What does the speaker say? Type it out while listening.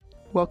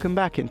Welcome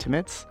back,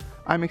 Intimates.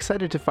 I'm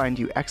excited to find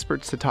you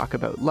experts to talk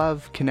about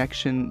love,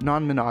 connection,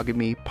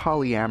 non-monogamy,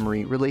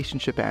 polyamory,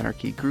 relationship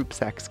anarchy, group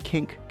sex,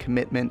 kink,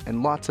 commitment,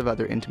 and lots of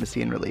other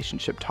intimacy and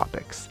relationship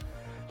topics.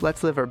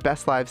 Let's live our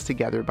best lives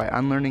together by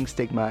unlearning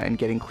stigma and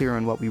getting clear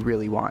on what we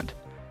really want.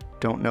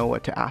 Don't know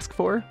what to ask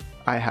for?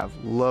 I have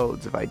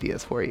loads of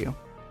ideas for you.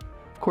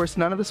 Of course,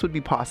 none of this would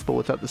be possible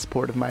without the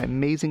support of my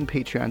amazing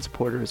Patreon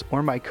supporters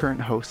or my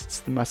current hosts,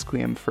 the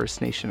Musqueam First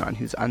Nation on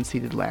whose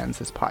unceded lands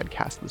this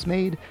podcast was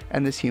made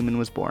and this human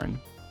was born.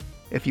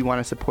 If you want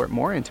to support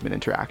more intimate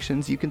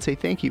interactions, you can say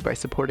thank you by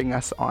supporting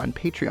us on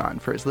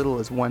Patreon for as little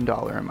as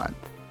 $1 a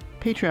month.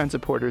 Patreon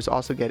supporters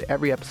also get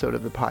every episode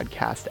of the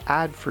podcast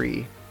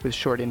ad-free with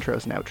short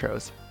intros and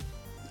outros.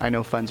 I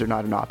know funds are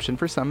not an option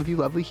for some of you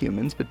lovely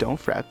humans, but don't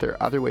fret, there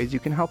are other ways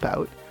you can help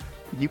out.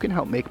 You can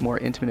help make more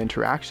intimate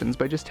interactions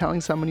by just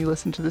telling someone you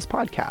listen to this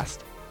podcast.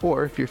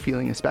 Or if you're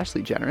feeling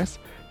especially generous,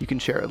 you can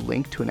share a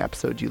link to an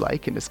episode you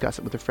like and discuss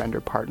it with a friend or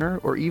partner,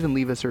 or even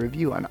leave us a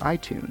review on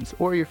iTunes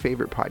or your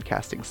favorite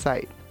podcasting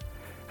site.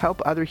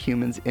 Help other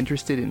humans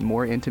interested in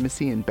more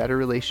intimacy and better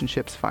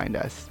relationships find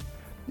us.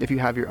 If you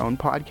have your own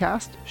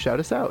podcast,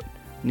 shout us out.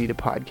 Need a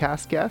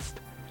podcast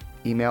guest?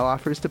 Email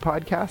offers to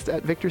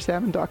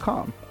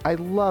podcast@victorsalmon.com. I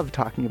love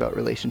talking about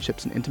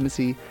relationships and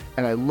intimacy,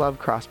 and I love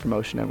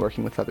cross-promotion and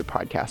working with other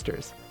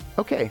podcasters.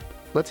 Okay,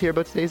 let's hear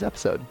about today's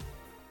episode.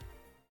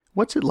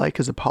 What's it like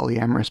as a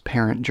polyamorous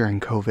parent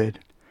during COVID?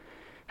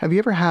 Have you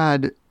ever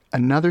had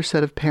another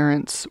set of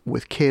parents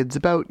with kids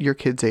about your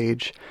kid's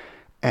age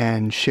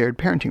and shared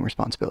parenting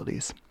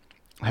responsibilities?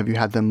 Have you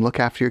had them look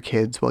after your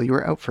kids while you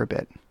were out for a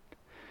bit?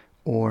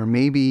 Or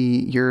maybe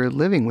you're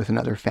living with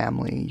another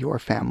family. Your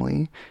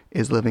family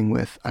is living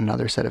with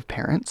another set of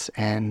parents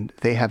and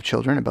they have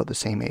children about the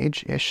same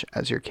age-ish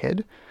as your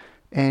kid,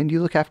 and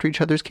you look after each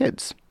other's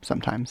kids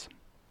sometimes.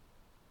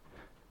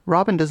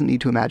 Robin doesn't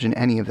need to imagine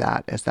any of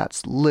that, as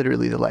that's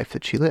literally the life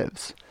that she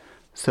lives.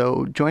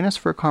 So join us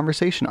for a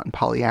conversation on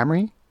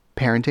polyamory,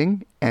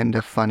 parenting, and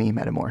a funny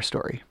Metamor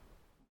story.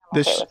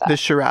 This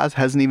Shiraz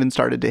hasn't even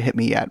started to hit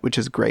me yet, which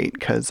is great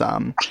because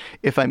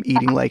if I'm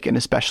eating like an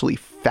especially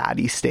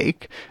fatty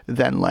steak,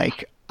 then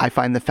like I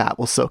find the fat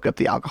will soak up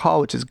the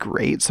alcohol, which is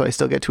great. So I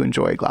still get to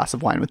enjoy a glass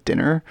of wine with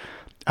dinner,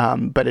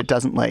 but it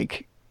doesn't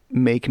like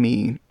make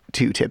me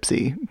too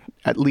tipsy.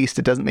 At least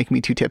it doesn't make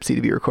me too tipsy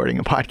to be recording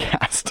a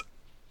podcast.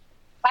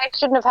 I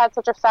shouldn't have had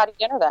such a fatty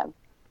dinner then.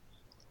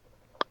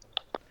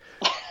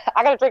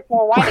 I got to drink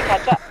more wine to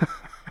catch up.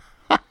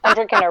 I'm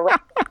drinking a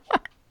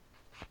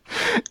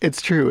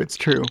It's true.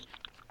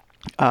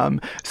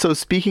 So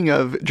speaking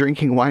of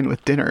drinking wine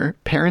with dinner,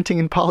 parenting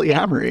and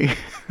polyamory.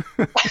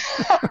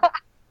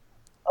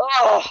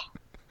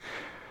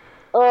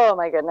 Oh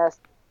my goodness.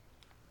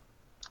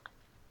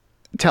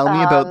 Tell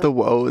me about the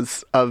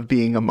woes of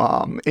being a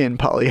mom in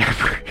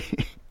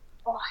polyamory.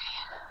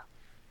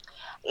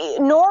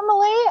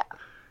 Normally,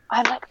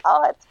 I'm like,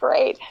 oh, that's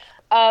great.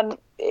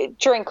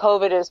 During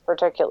COVID is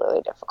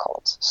particularly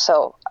difficult.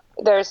 So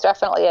there's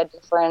definitely a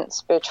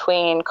difference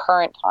between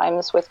current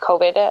times with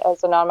COVID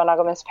as a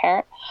non-monogamous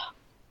parent,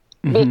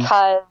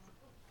 because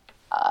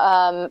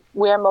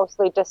we're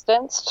mostly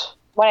distanced.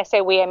 When I say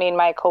we, I mean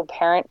my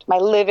co-parent, my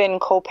live-in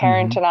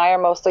co-parent and I are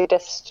mostly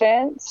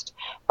distanced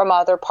from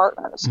other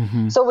partners.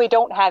 So we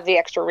don't have the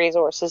extra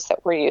resources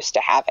that we're used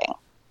to having.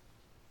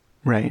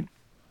 Right.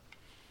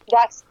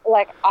 That's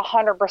like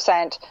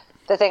 100%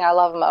 the thing I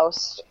love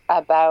most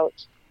about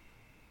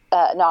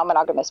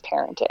non-monogamous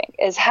parenting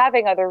is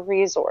having other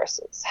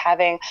resources.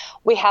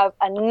 We have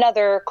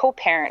another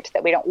co-parent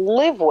that we don't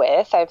live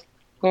with.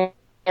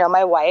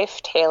 My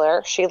wife,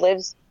 Taylor, she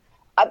lives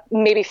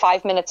maybe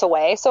 5 minutes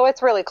away, so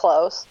it's really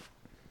close.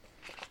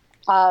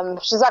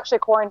 She's actually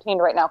quarantined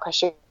right now because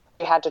she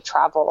had to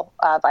travel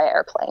by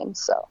airplane,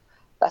 so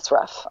that's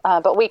rough.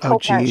 But we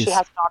co-parent. She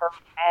has a daughter,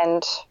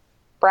 and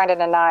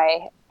Brandon and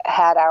I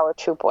had our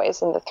 2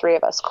 boys, and the 3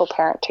 of us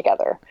co-parent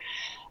together.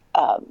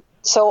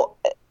 So,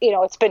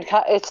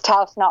 it's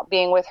tough not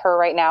being with her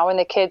right now, and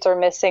the kids are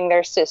missing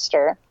their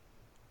sister.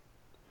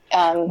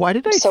 Why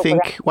did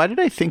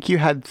I think you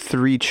had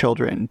 3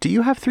 children? Do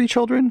you have 3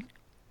 children?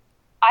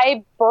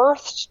 I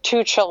birthed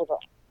 2 children,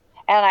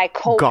 and I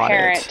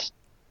co-parent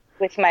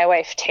with my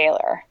wife,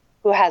 Taylor,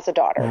 who has a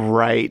daughter.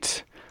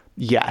 Right.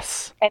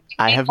 Yes.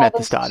 I have met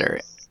this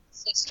daughter.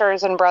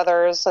 Sisters and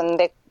brothers,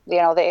 and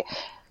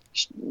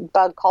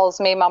Bug calls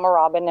me Mama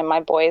Robin, and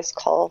my boys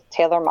call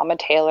Taylor Mama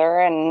Taylor,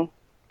 and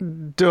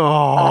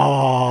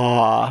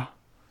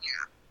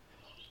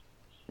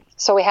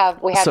so we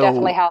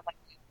definitely have like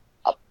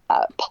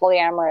a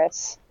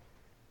polyamorous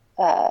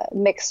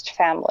mixed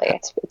family.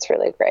 It's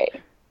really great.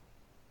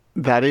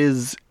 That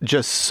is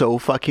just so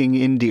fucking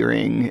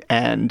endearing,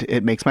 and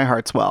it makes my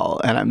heart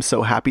swell, and I'm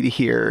so happy to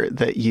hear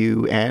that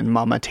you and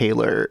Mama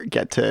Taylor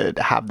get to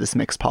have this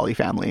mixed poly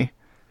family.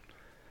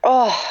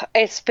 Oh,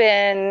 it's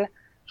been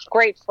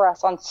great for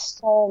us on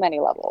so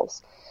many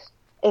levels.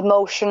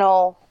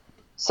 Emotional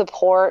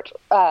support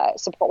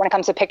when it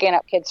comes to picking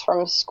up kids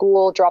from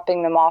school,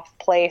 dropping them off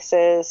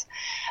places.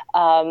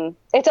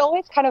 It's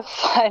always kind of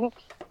fun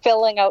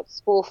filling out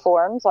school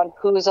forms on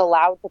who's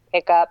allowed to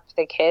pick up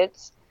the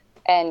kids.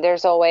 And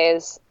there's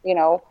always,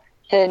 the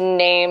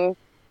name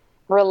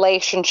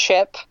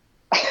relationship,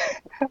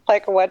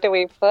 like what do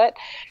we put?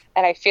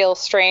 And I feel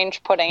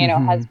strange putting,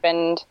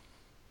 husband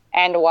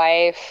and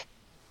wife.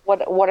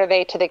 What are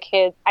they to the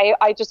kids?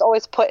 I just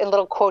always put in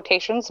little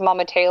quotations,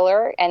 Mama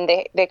Taylor, and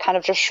they kind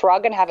of just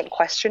shrug and haven't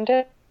questioned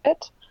it.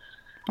 But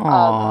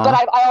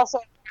I also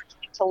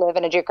to live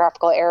in a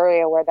geographical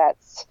area where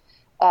that's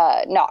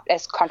not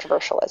as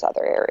controversial as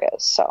other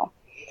areas. So,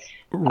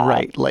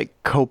 right, like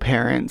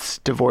co-parents,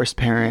 divorced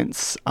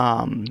parents,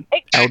 exactly,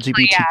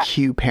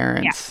 LGBTQ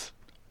parents.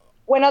 Yeah.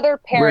 When other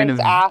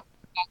parents ask,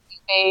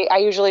 I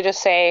usually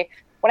just say,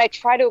 when I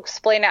try to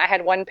explain it, I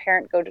had one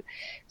parent go to,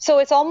 so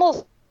it's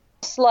almost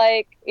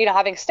like,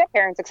 having step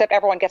parents, except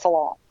everyone gets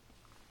along.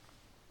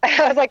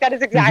 I was like, that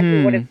is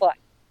exactly what it's like.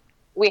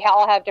 We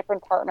all have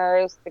different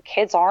partners. The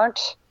kids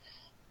aren't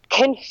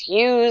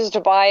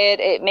confused by it.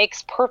 It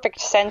makes perfect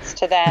sense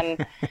to them.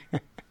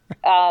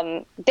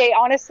 They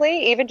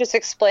honestly, even just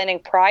explaining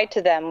pride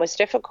to them was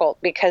difficult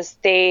because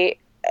they're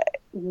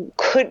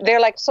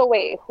like, so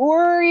wait, who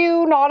are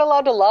you not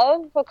allowed to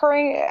love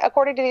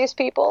according to these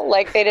people?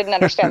 Like, they didn't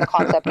understand the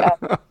concept of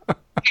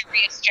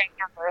various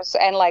genders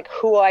and like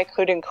who I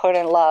could and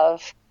couldn't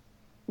love.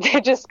 They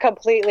just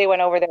completely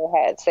went over their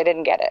heads. They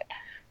didn't get it.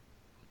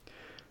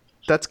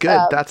 That's good.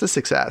 That's a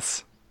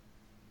success.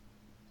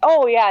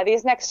 Oh yeah,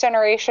 these next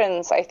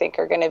generations, I think,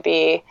 are going to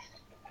be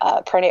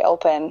pretty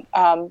open.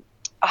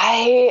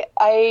 I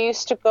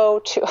used to go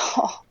to.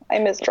 I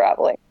miss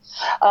traveling.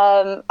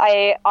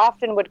 I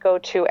often would go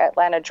to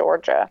Atlanta,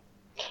 Georgia,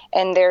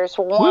 and there's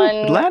one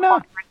Atlanta.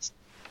 Conference.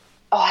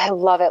 Oh, I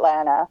love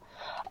Atlanta.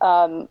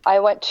 I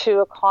went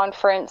to a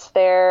conference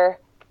there.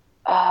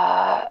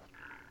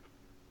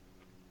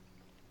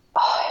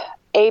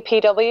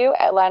 APW,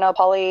 Atlanta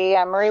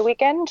Polyamory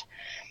Weekend,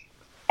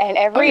 and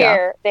every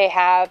year they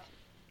have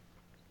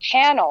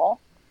panel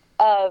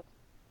of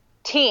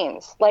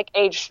teens, like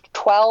age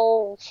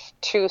 12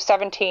 to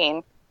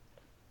 17,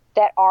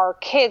 that are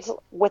kids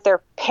with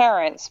their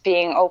parents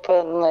being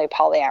openly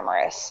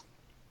polyamorous.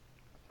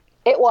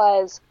 It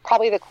was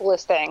probably the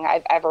coolest thing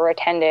I've ever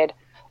attended,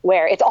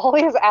 where it's all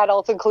these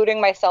adults, including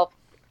myself,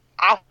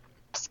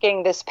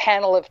 asking this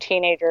panel of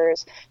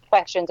teenagers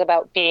questions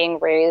about being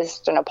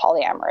raised in a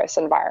polyamorous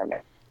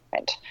environment.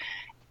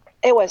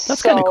 It was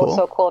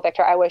so cool,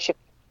 Victor. I wish you.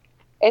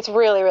 It's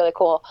really, really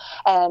cool.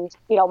 And,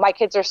 my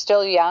kids are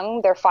still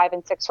young. They're 5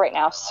 and 6 right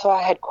now. So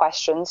I had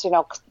questions,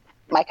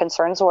 my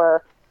concerns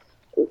were,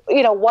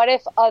 what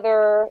if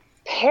other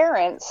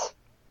parents,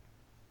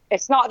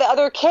 it's not the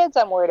other kids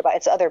I'm worried about,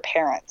 it's other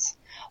parents.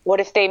 What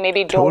if they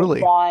maybe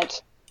don't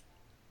want,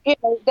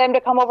 them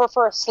to come over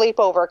for a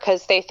sleepover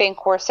because they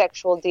think we're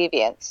sexual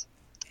deviants?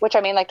 Which,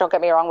 I mean, like, don't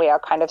get me wrong, we are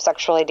kind of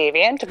sexually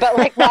deviant, but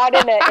like not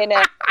in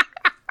a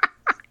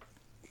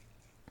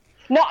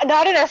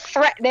not in a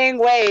threatening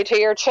way to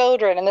your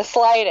children in the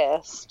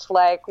slightest.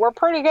 Like, we're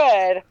pretty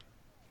good.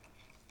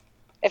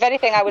 If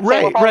anything, I would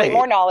say we're probably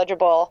more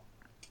knowledgeable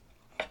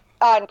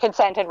on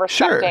consent and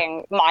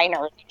respecting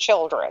minors and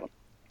children.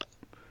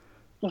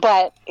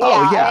 But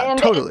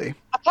totally.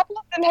 A couple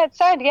of them had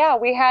said,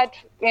 we had,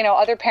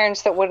 other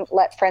parents that wouldn't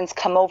let friends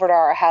come over to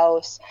our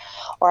house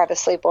or have a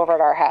sleepover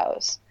at our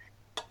house.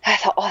 I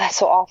thought, oh, that's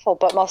so awful.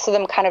 But most of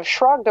them kind of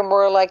shrugged and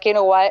were like, you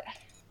know what?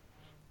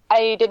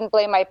 I didn't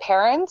blame my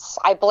parents.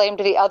 I blamed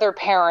the other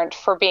parent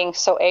for being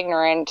so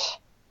ignorant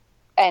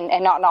and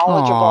not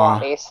knowledgeable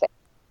on these things.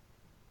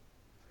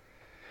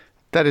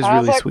 That is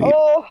really sweet.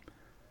 Oh,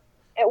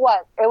 it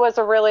was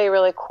a really,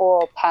 really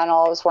cool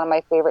panel. It was one of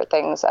my favorite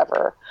things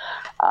ever.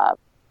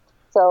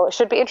 So it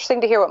should be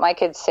interesting to hear what my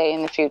kids say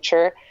in the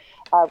future.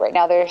 Right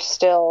now, they're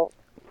still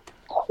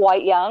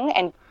quite young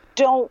and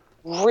don't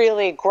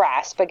really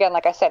grasp. Again,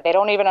 like I said, they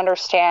don't even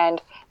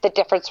understand the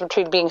difference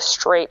between being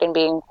straight and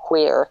being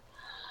queer.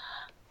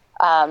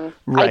 I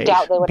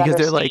doubt they would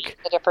understand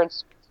the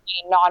difference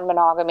between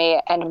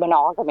non-monogamy and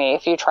monogamy.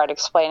 If you tried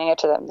explaining it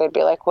to them, they'd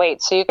be like,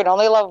 wait, so you can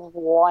only love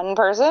one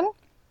person?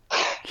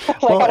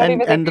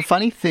 And the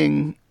funny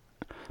thing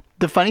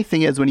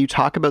is, when you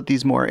talk about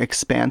these more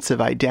expansive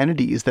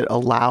identities that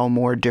allow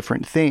more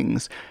different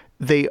things,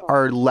 they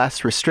are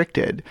less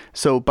restricted.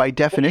 So by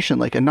definition,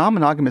 like, a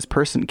non-monogamous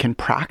person can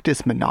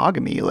practice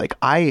monogamy. Like,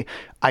 I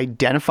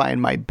identify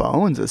in my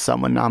bones as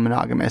someone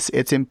non-monogamous.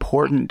 It's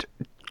important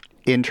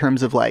in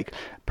terms of like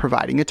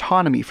providing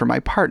autonomy for my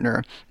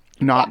partner,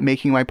 not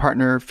making my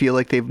partner feel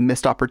like they've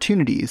missed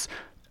opportunities.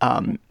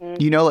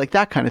 Like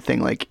that kind of thing.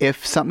 Like,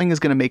 if something is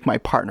going to make my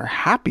partner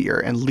happier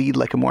and lead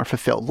like a more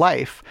fulfilled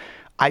life,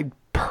 I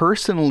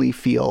personally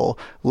feel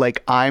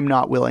like I'm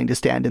not willing to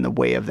stand in the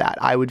way of that.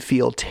 I would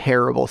feel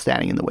terrible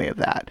standing in the way of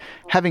that.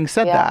 Having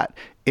said that,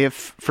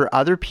 if for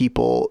other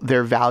people,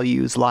 their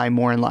values lie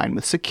more in line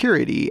with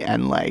security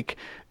and like,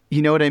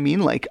 you know what I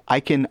mean? Like,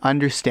 I can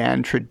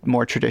understand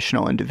more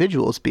traditional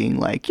individuals being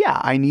like, yeah,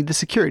 I need the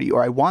security,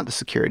 or I want the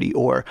security,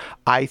 or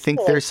I think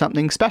there's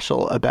something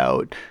special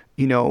about,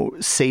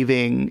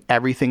 saving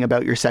everything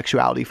about your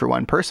sexuality for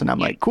one person. I'm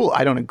like, cool,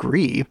 I don't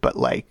agree, but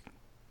like,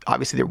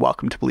 obviously they're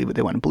welcome to believe what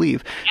they want to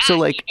believe. So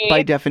like,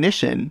 by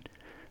definition,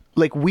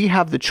 like, we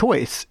have the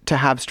choice to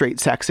have straight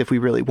sex if we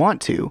really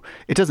want to.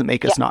 It doesn't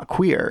make us not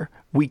queer.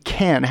 We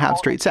can have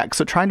straight sex.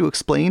 So trying to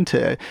explain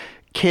to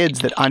kids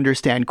that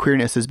understand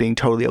queerness as being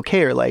totally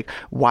okay, or like,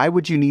 why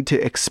would you need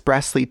to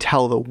expressly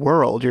tell the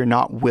world you're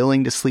not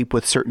willing to sleep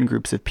with certain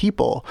groups of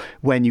people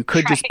when you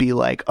could just be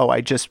like, oh,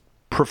 I just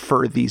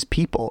prefer these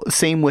people.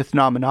 Same with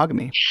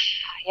non-monogamy.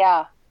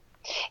 Yeah.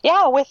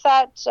 With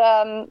that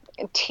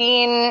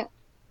teen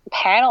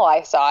panel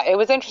I saw, it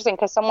was interesting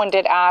because someone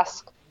did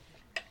ask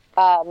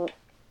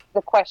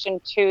the question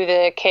to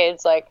the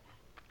kids, like,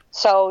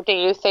 so do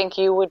you think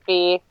you would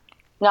be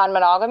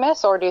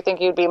non-monogamous or do you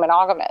think you'd be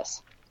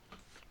monogamous?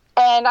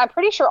 And I'm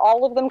pretty sure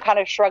all of them kind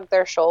of shrugged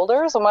their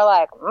shoulders and were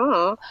like,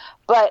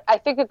 but I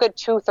think a good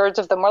 2/3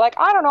 of them were like,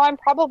 I don't know, I'm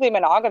probably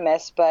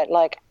monogamous, but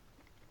like,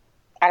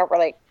 I don't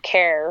really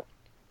care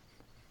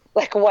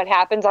like what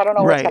happens. I don't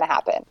know what's going to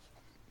happen.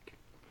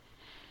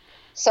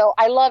 So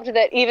I loved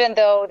that even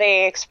though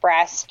they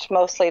expressed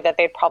mostly that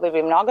they'd probably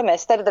be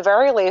monogamous, that at the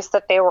very least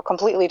that they were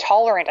completely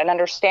tolerant and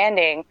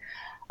understanding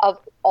of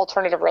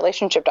alternative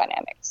relationship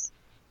dynamics.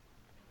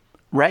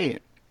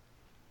 Right.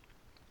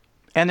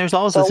 And there's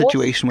always a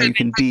situation where you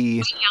can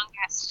be... The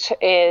youngest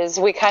is,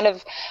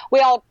 we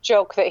all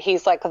joke that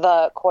he's like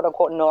the quote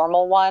unquote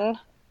normal one.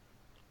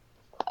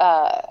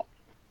 I'm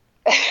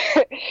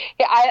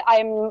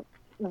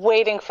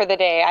waiting for the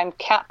day.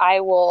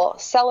 I will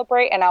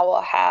celebrate and I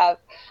will have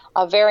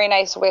a very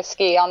nice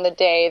whiskey on the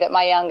day that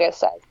my youngest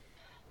says,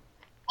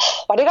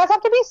 why do you guys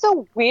have to be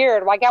so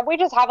weird? Why can't we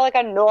just have like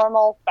a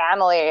normal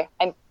family?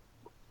 And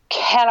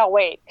cannot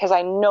wait because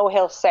I know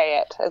he'll say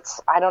it.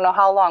 I don't know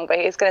how long, but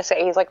he's going to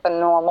say he's like the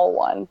normal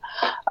one.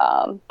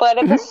 But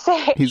at the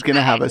same, he's going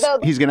to have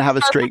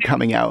a straight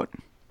coming out.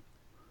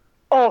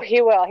 Oh,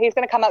 he will. He's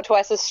going to come out to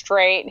us as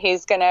straight.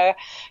 He's going to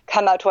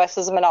come out to us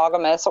as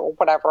monogamous or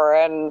whatever,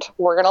 and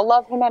we're going to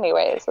love him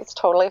anyways. It's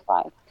totally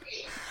fine.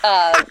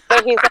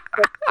 But he's.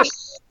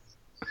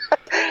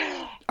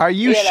 Are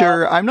you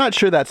sure? I'm not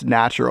sure that's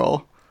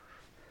natural.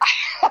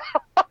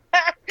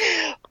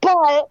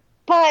 but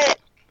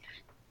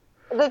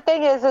the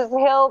thing is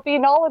he'll be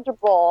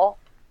knowledgeable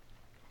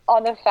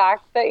on the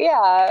fact that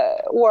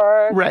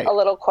we're a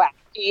little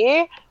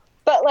quacky,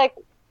 but like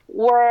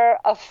we're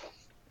a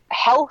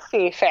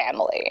healthy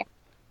family,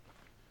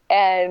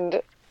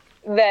 and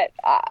that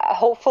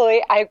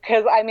hopefully I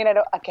don't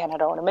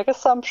want to make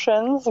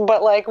assumptions,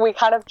 but like we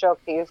kind of joke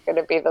he's going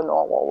to be the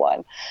normal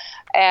one,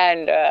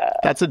 and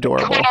that's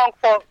adorable, quote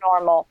unquote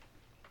normal,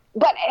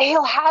 but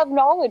he'll have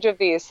knowledge of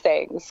these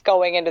things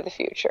going into the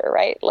future,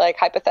 right? Like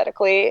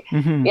hypothetically,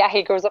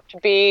 he grows up to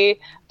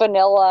be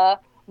vanilla,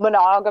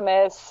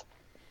 monogamous,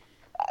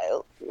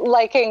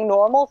 liking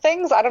normal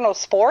things. I don't know,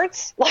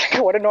 sports, like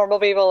what do normal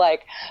people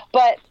like,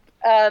 but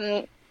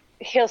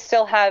he'll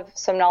still have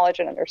some knowledge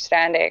and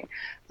understanding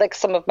like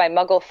some of my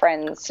muggle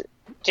friends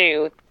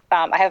do.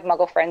 I have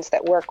muggle friends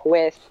that work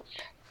with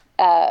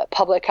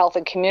public health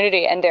and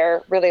community, and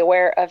they're really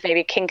aware of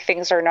maybe kink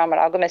things or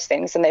non-monogamous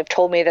things, and they've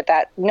told me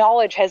that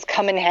knowledge has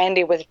come in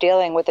handy with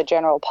dealing with the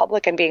general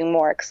public and being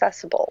more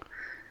accessible.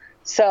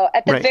 So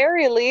at the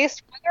very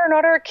least, whether or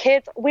not our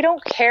kids, we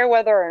don't care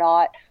whether or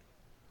not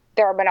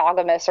they're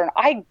monogamous or not.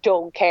 I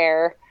don't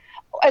care,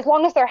 as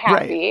long as they're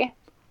happy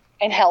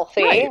and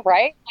healthy,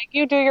 right? Like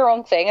you do your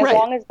own thing, as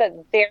long as that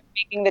they're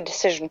making the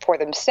decision for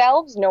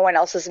themselves, no one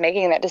else is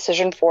making that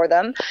decision for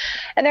them,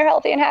 and they're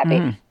healthy and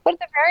happy. But at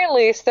the very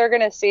least, they're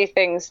going to see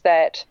things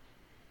that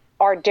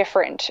are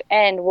different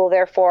and will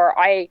therefore,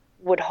 I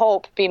would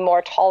hope, be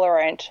more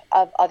tolerant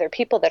of other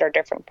people that are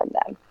different from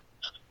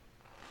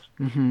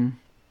them.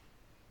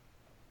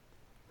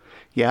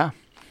 Yeah.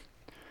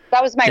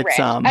 That was my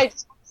rant. I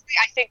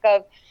think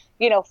of,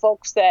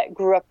 folks that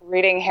grew up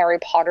reading Harry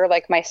Potter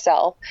like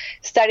myself.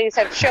 Studies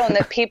have shown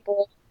that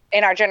people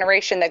in our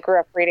generation that grew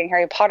up reading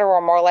Harry Potter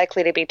were more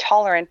likely to be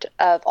tolerant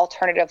of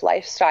alternative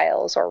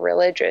lifestyles or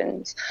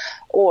religions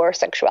or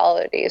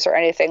sexualities or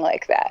anything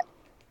like that.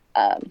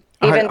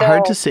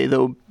 Hard to say,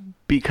 though,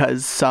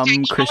 because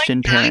some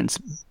Christian parents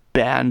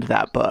banned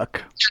that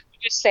book.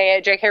 Just say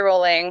it. J.K.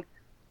 Rowling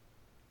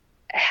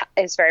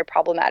is very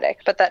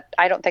problematic, but that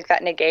I don't think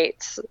that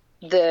negates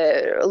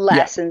the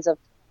lessons of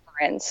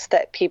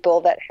that people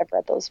that have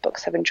read those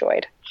books have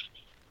enjoyed.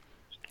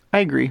 I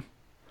agree.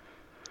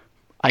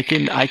 I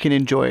can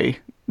enjoy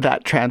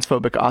that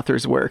transphobic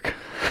author's work.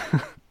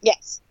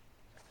 Yes.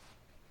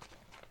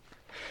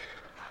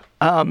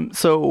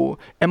 So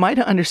am I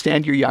to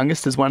understand your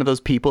youngest is one of those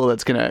people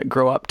that's going to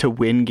grow up to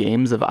win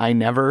games of I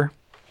Never?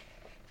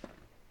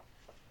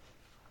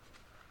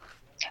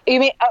 You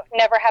mean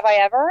Never Have I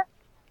Ever?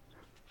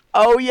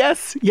 Oh,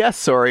 yes. Yes.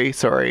 Sorry.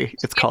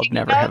 It's called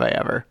Never Have I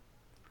Ever.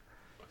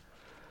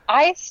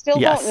 I still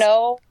don't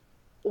know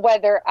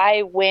whether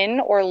I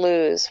win or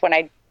lose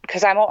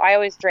because I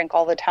always drink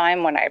all the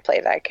time when I play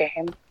that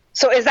game.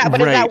 So is that,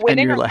 is that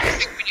winning or you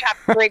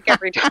have to drink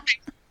every time?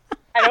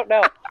 I don't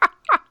know.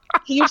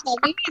 Can you tell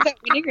me, is that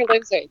winning or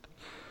losing?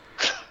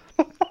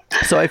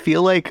 So I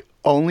feel like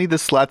only the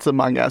sluts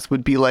among us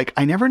would be like,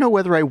 I never know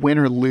whether I win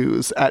or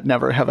lose at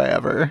Never Have I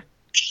Ever.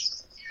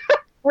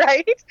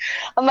 Right?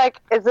 I'm like,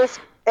 is this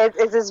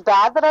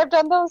bad that I've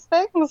done those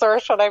things, or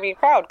should I be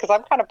proud? Because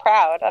I'm kind of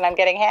proud and I'm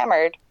getting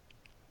hammered.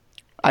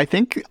 I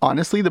think,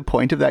 honestly, the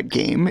point of that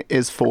game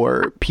is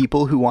for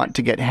people who want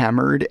to get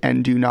hammered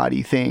and do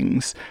naughty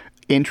things,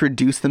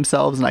 introduce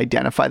themselves and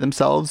identify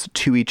themselves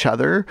to each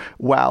other,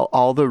 while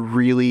all the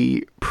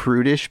really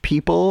prudish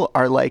people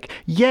are like,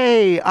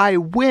 yay, I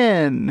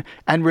win.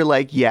 And we're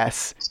like,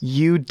 yes,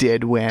 you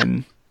did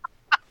win.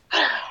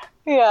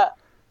 Yeah.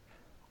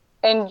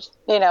 And,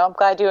 I'm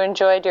glad you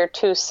enjoyed your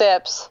 2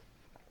 sips.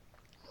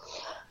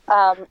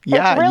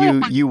 Yeah,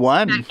 really you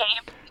won.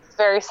 It's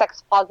very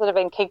sex positive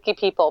and kinky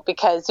people,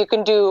 because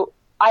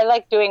I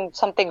like doing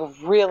something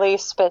really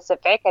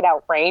specific and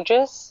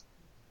outrageous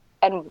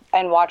and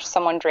watch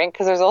someone drink,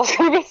 because there's always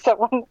going to be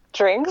someone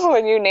drinks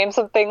when you name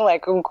something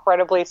like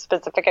incredibly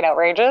specific and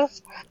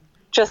outrageous,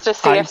 just to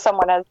see if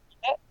someone has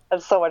it.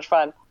 It's so much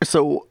fun.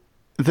 So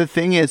the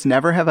thing is,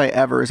 Never Have I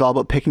Ever is all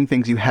about picking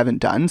things you haven't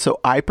done. So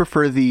I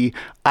prefer the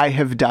I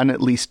have done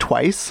at least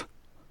twice.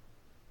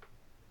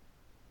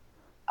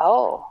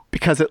 Oh.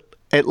 Because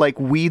it like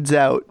weeds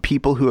out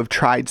people who have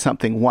tried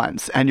something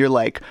once, and you're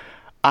like,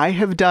 I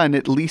have done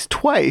at least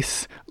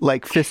twice,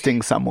 like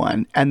fisting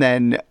someone, and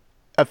then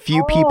a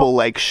few people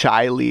like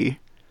shyly.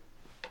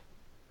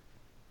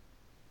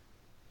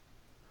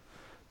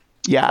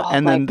 Yeah,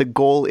 and then the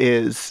goal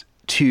is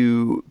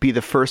to be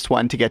the first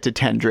one to get to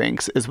 10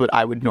 drinks is what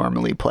I would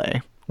normally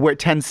play. We're at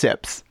 10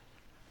 sips.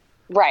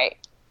 Right.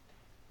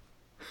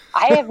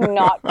 I have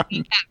not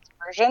played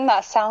that version.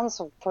 That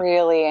sounds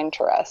really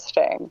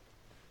interesting.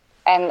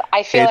 And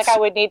I feel like I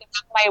would need to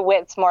have my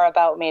wits more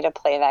about me to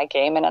play that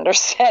game and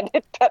understand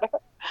it better.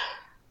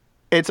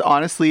 It's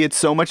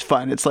so much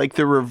fun. It's like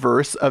the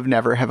reverse of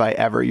Never Have I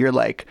Ever. You're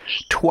like,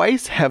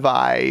 twice have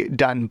I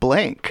done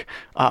blank.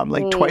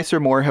 Twice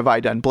or more have I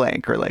done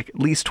blank, or like at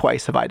least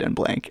twice have I done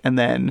blank. And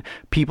then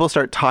people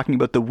start talking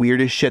about the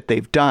weirdest shit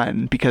they've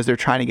done because they're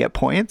trying to get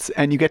points,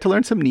 and you get to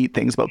learn some neat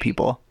things about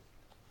people.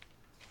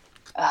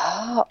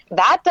 Oh,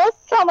 that does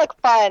sound like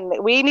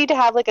fun. We need to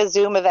have like a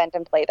Zoom event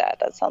and play that.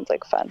 That sounds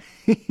like fun.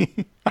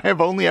 I have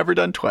only ever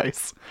done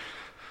twice.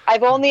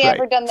 I've only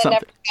ever done the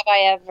Never Have I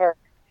Ever.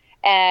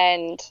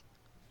 And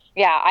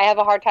yeah, I have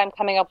a hard time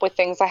coming up with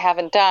things I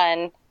haven't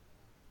done.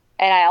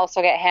 And I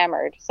also get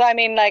hammered. So, I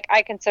mean, like,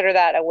 I consider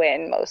that a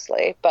win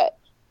mostly, but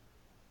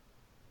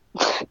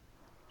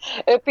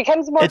it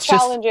becomes more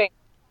challenging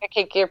to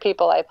kinkier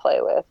people I play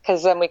with,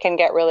 because then we can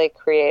get really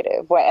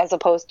creative, as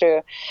opposed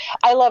to,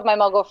 I love my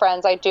Muggle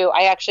friends. I do.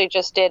 I actually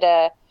just did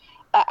a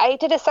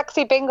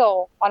sexy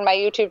bingo on my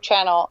YouTube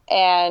channel,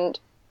 and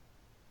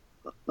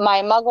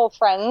my Muggle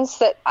friends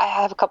that I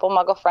have a couple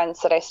Muggle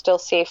friends that I still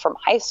see from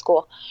high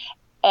school,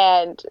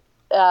 and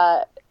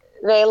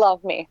they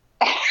love me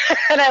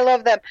and I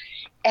love them.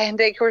 And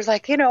they were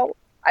like,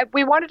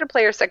 we wanted to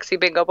play your sexy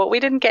bingo, but we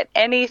didn't get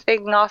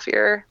anything off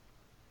your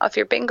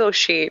bingo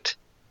sheet.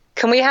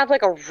 Can we have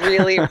like a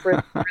really,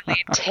 really,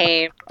 really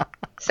tame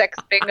sex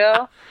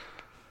bingo?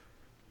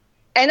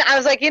 And I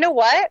was like, you know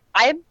what?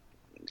 I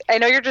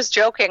know you're just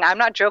joking. I'm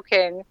not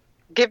joking.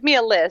 Give me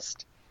a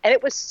list. And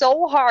it was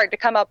so hard to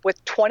come up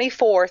with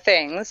 24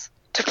 things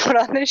to put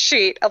on this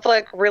sheet of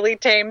like really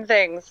tame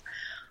things.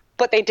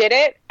 But they did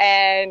it,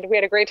 and we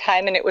had a great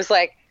time, and it was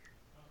like,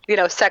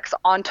 sex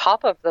on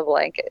top of the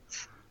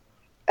blankets.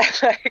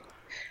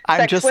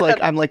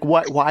 I'm like,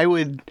 what? Why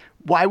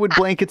would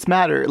blankets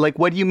matter? Like,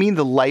 what do you mean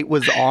the light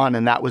was on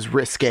and that was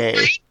risque?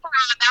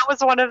 That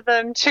was one of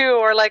them too,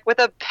 or like with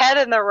a pet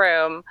in the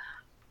room,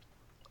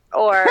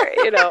 or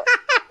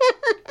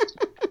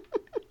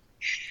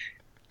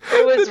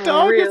It was the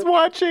dog is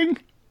watching.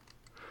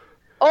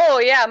 Oh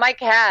yeah, my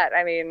cat.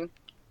 I mean,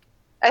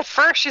 at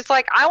first she's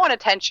like, I want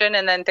attention,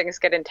 and then things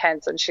get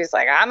intense, and she's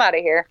like, I'm out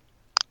of here.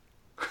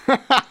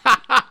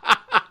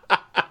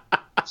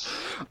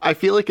 I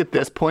feel like at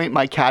this point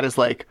my cat is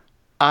like,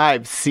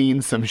 I've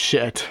seen some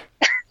shit.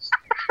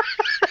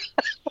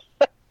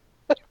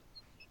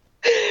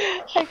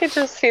 I could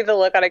just see the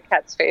look on a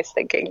cat's face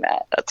thinking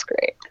that. That's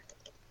great.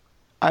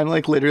 I'm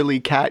like, literally,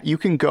 cat, you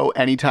can go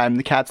anytime.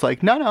 The cat's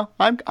like, no,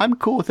 I'm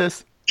cool with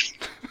this.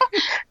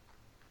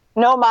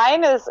 No,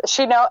 mine is,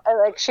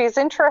 she's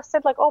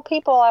interested, like, oh,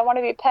 people, I want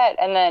to be pet.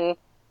 And then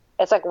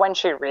it's like when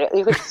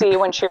you could see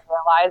when she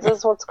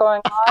realizes what's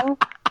going on.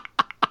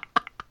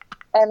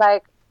 And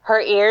like her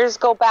ears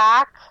go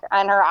back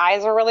and her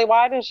eyes are really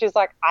wide. And she's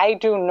like, I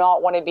do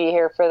not want to be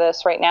here for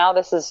this right now.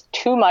 This is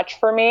too much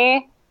for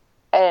me.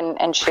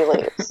 And she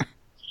leaves.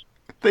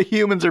 The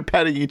humans are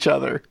petting each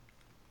other.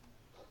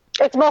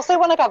 It's mostly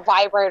when like a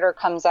vibrator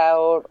comes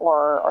out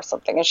or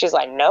something. And she's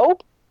like,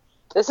 nope,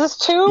 this is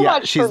too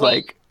much she's for me.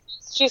 Like,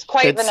 she's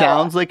quite vanilla.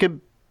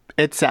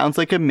 It sounds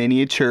like a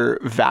miniature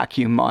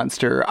vacuum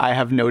monster. I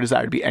have no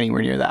desire to be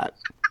anywhere near that.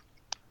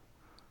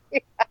 Yeah.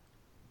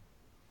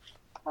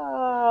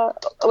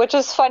 Which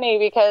is funny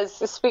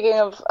because speaking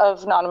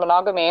of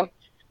non-monogamy,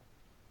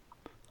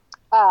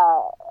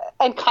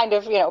 and kind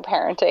of,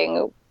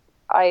 parenting,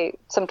 I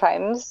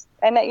sometimes,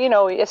 and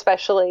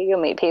especially you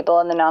meet people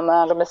in the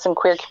non-monogamous and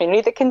queer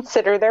community that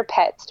consider their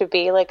pets to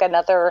be like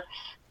another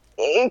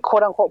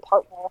quote unquote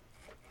partner,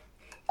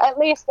 at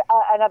least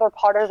another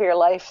part of your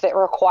life that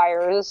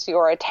requires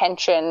your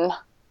attention.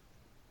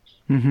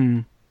 Mm-hmm.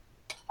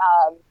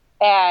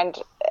 And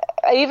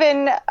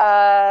even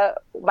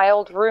my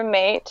old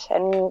roommate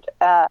and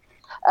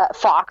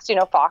Fox,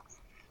 Fox.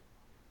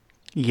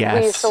 Yes.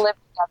 We used to live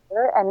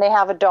together, and they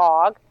have a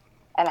dog,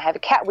 and I have a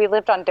cat. We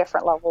lived on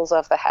different levels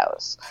of the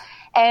house.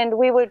 And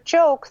we would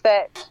joke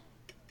that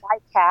my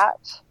cat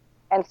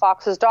and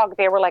Fox's dog,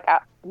 they were like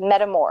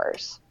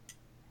metamors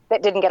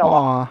that didn't get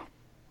along. Aww.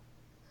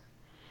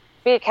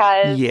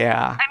 Because,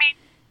 yeah. I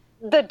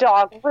mean, the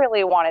dog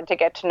really wanted to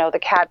get to know the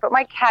cat, but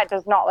my cat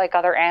does not like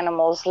other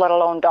animals, let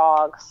alone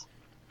dogs,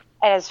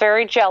 and is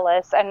very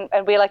jealous. And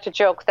we like to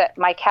joke that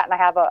my cat and I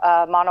have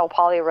a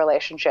mono-poly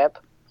relationship.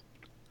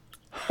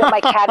 That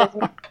my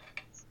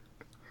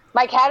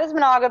cat is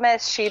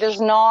monogamous. She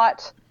does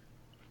not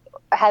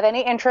have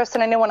any interest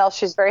in anyone else.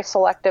 She's very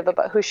selective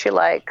about who she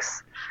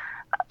likes,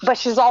 but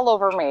she's all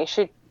over me.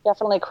 She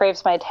definitely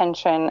craves my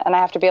attention, and I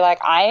have to be like,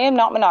 I am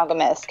not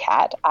monogamous,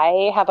 cat.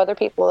 I have other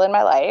people in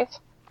my life.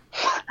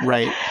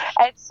 Right.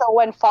 And so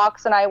when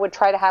Fox and I would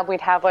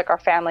we'd have like our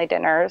family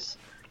dinners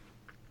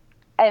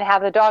and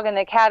have the dog and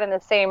the cat in the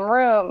same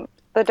room,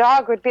 the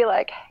dog would be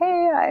like,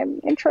 hey,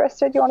 I'm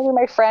interested. You want to be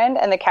my friend?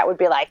 And the cat would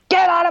be like,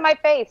 get out of my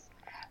face.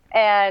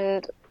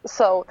 And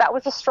so that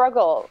was a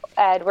struggle.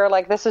 And we're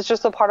like, this is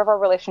just a part of our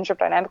relationship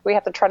dynamic. We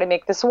have to try to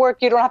make this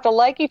work. You don't have to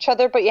like each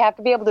other, but you have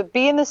to be able to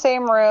be in the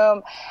same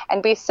room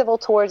and be civil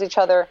towards each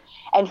other.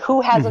 And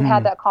who hasn't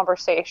had that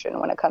conversation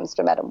when it comes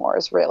to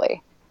metamors,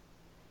 really?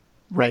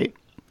 Right.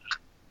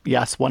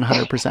 Yes,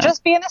 100%.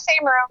 Just be in the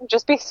same room.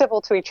 Just be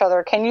civil to each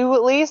other. Can you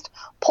at least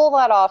pull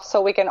that off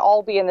so we can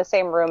all be in the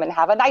same room and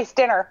have a nice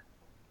dinner?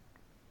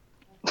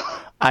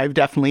 I've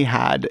definitely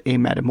had a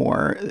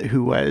metamor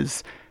who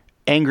was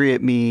angry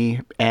at me,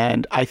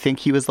 and I think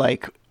he was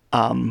like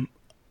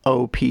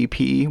OPP,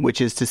 which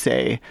is to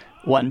say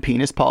one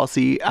penis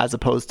policy, as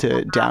opposed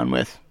to down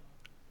with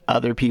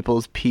other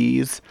people's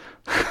peas.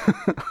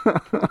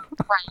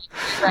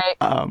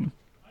 Right.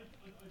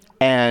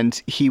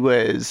 And he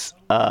was,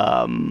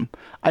 I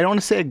don't want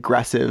to say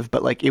aggressive,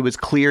 but like it was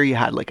clear he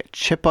had like a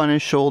chip on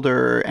his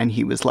shoulder, and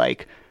he was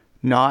like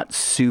not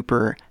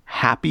super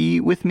happy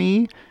with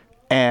me.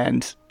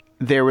 And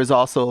there was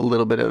also a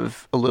little bit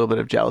of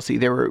jealousy.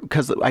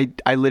 Because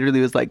I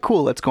literally was like,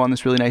 cool, let's go on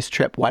this really nice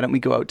trip. Why don't we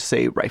go out to,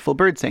 say, Rifle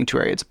Bird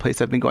Sanctuary? It's a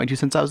place I've been going to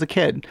since I was a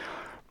kid.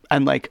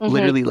 And like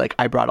literally, like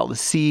I brought all the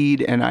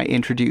seed, and I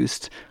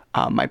introduced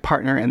my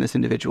partner and this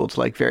individual to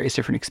like various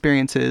different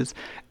experiences.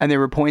 And there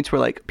were points where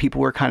like people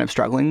were kind of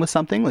struggling with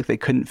something, like they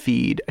couldn't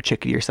feed a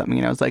chickadee or something.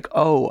 And I was like,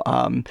 oh,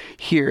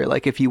 here,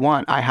 like if you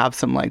want, I have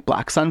some like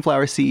black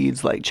sunflower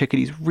seeds. Like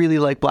chickadees really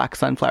like black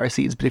sunflower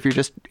seeds. But if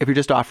you're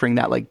just offering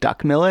that like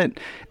duck millet,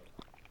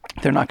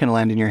 they're not going to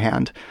land in your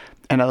hand.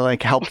 And I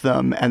like helped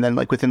them. And then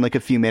like within like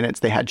a few minutes,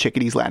 they had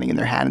chickadees landing in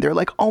their hand. And they were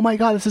like, oh my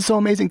God, this is so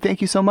amazing.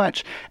 Thank you so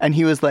much. And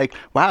he was like,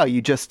 wow,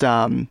 you're just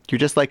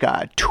like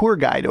a tour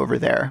guide over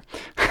there.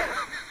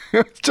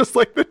 It's just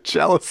like the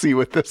jealousy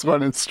with this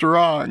one is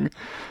strong.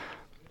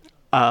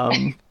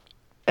 And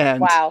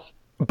wow.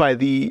 By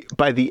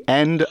the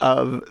end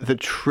of the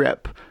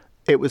trip,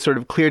 it was sort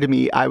of clear to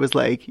me. I was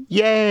like,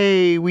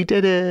 yay, we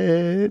did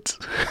it.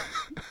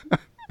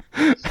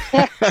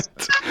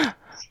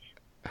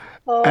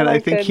 And I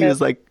think he was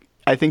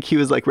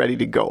like ready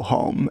to go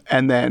home.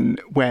 And then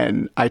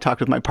when I talked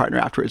with my partner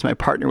afterwards, my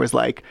partner was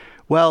like,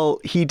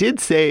 well, he did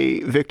say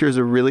Victor's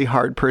a really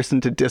hard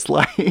person to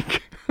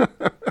dislike.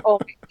 Oh,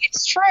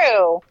 it's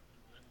true.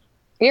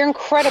 You're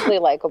incredibly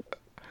likable.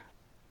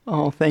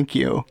 Oh, thank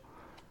you.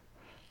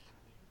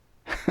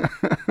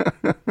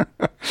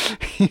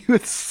 He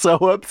was so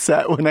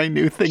upset when I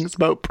knew things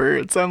about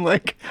birds. I'm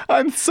like,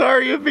 I'm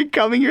sorry, I've been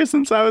coming here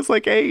since I was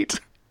like 8.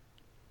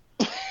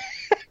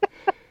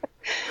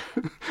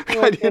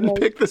 I didn't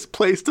pick this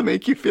place to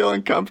make you feel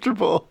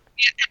uncomfortable.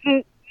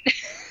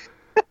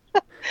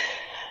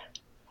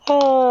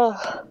 Oh,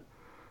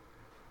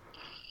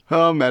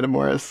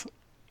 Metamoris.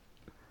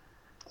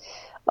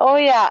 Oh,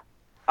 yeah.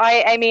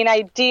 I mean,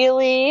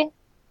 ideally,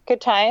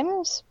 good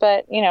times,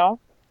 but,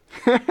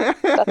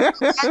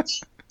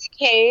 that's the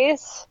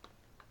case.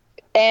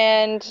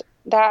 And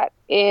that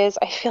is,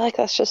 I feel like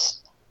that's just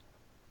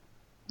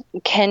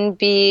can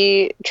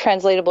be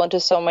translatable into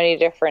so many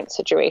different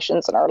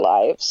situations in our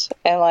lives.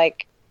 And,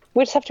 like,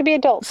 we just have to be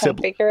adults and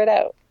figure it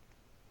out.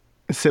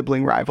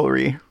 Sibling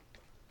rivalry.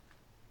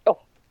 Oh.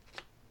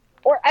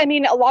 Or, I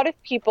mean, a lot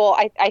of people,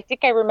 I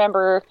think I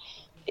remember,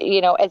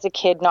 as a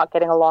kid not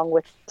getting along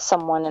with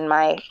someone in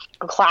my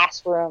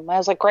classroom. I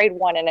was like grade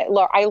 1, and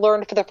I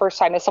learned for the first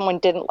time that someone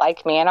didn't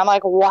like me. And I'm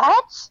like,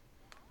 what?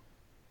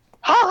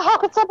 How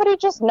could somebody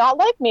just not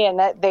like me? And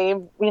that they,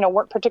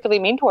 weren't particularly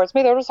mean towards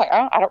me. They're just like,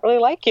 oh, I don't really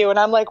like you. And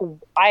I'm like,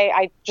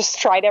 I just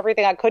tried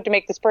everything I could to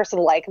make this person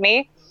like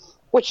me,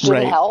 which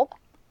didn't help.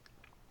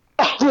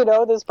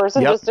 This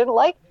person just didn't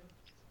like me.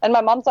 And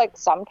my mom's like,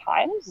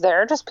 sometimes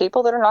there are just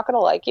people that are not going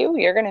to like you.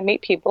 You're going to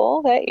meet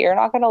people that you're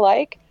not going to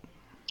like.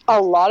 A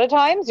lot of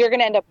times you're going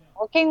to end up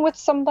working with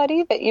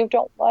somebody that you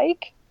don't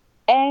like.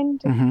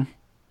 And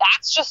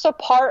that's just a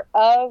part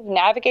of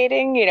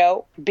navigating,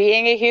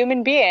 being a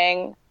human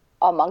being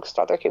amongst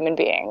other human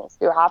beings.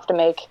 You have to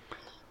make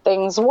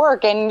things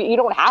work, and you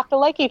don't have to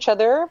like each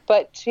other,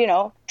 but,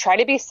 try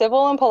to be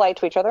civil and polite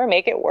to each other,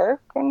 make it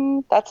work.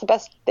 And that's the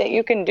best that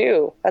you can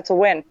do. That's a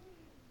win.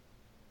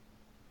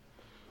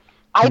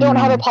 I don't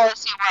have a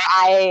policy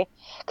where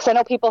because I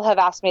know people have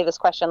asked me this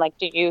question, like,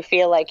 do you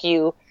feel like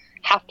you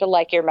have to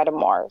like your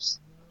metamors?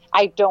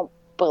 I don't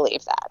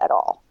believe that at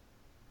all.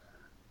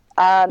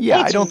 I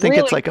don't think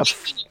really it's like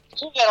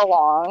to get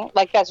along.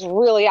 Like, that's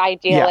really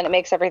ideal, and it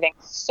makes everything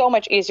so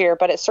much easier,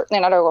 but it's certainly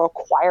not a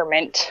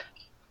requirement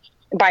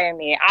by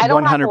me. I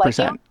don't 100%. Have to like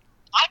you.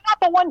 I'm not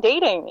the one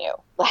dating you.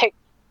 Like,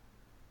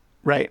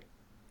 right.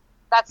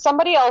 That's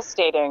somebody else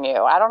dating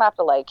you. I don't have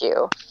to like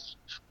you.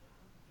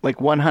 Like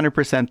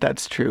 100%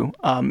 that's true.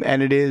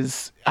 And it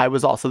is, I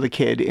was also the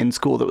kid in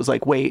school that was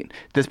like, wait,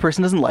 this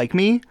person doesn't like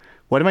me?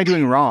 What am I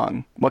doing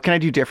wrong? What can I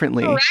do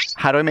differently? Right?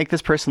 How do I make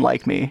this person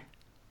like me?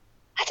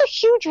 That's a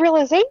huge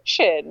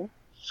realization.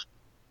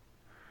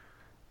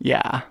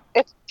 Yeah.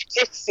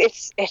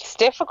 It's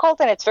difficult,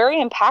 and it's very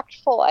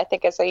impactful, I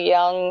think, as a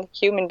young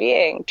human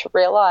being, to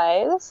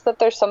realize that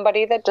there's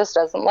somebody that just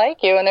doesn't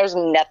like you, and there's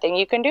nothing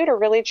you can do to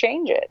really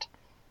change it.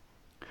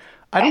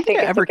 I don't think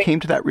I ever came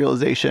to that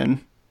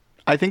realization.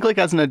 I think, like,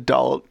 as an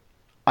adult,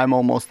 I'm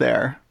almost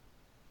there.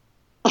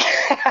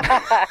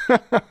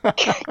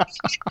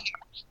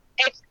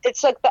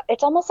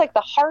 It's almost like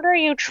the harder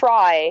you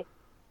try,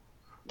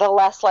 the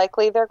less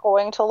likely they're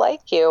going to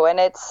like you. And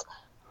it's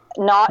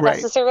not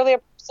necessarily a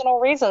personal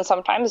reason.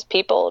 Sometimes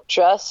people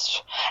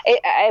just,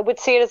 I would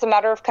see it as a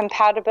matter of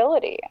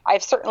compatibility.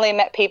 I've certainly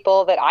met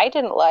people that I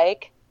didn't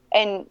like,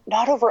 and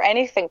not over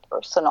anything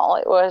personal.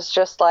 It was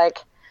just like,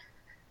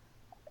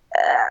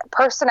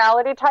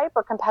 personality type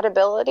or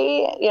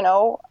compatibility.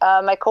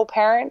 My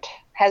co-parent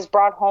has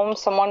brought home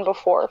someone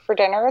before for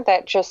dinner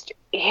that just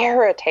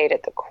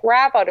irritated the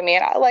crap out of me,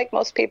 and I like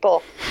most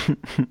people.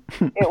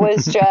 It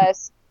was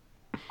just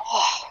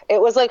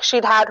it was like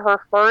she'd had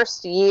her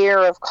first year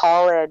of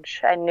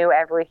college and knew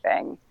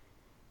everything.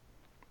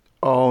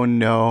 Oh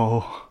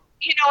no.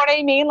 You know what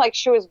I mean? Like,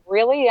 she was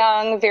really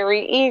young,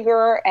 very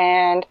eager,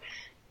 and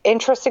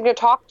interesting to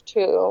talk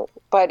to,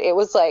 but it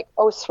was like,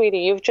 oh, sweetie,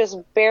 you've just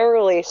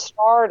barely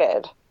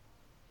started.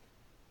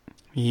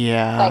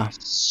 Yeah. Like,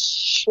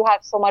 she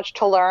had so much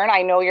to learn.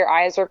 I know your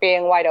eyes are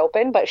being wide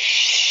open, but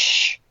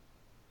shh.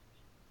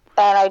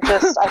 And I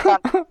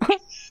found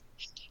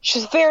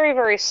she's very,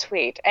 very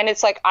sweet. And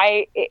it's like,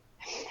 I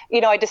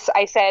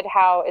said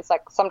how it's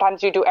like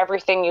sometimes you do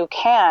everything you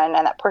can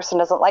and that person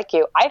doesn't like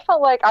you. I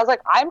was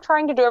like, I'm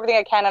trying to do everything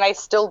I can and I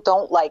still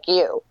don't like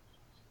you.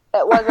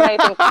 It wasn't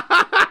anything.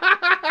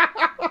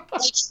 I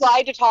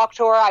tried to talk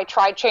to her. I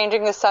tried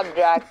changing the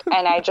subject,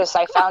 and I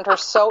found her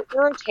so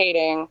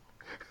irritating.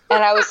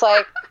 And I was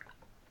like,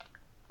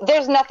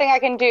 there's nothing I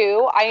can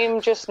do. I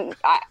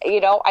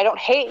don't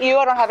hate you.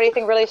 I don't have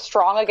anything really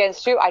strong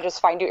against you. I just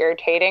find you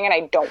irritating, and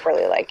I don't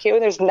really like you.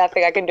 And there's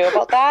nothing I can do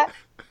about that.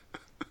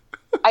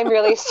 I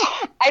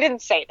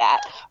didn't say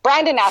that.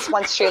 Brandon asked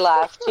once she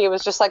left. He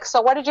was just like,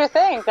 so what did you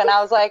think? And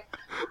I was like,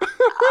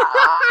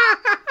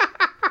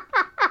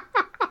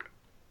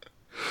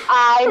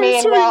 I'm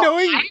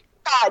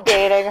not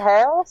dating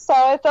her,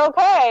 so it's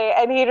okay.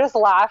 And he just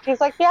laughed.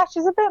 He's like, yeah,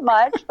 she's a bit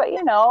much, but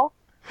And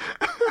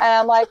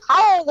I'm like,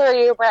 how old are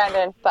you,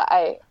 Brandon? But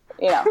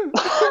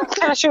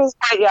she was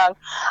quite young.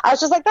 I was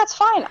just like, that's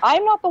fine.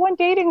 I'm not the one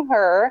dating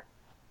her.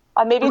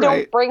 Maybe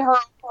don't bring her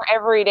over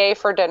every day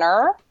for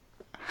dinner.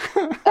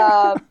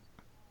 But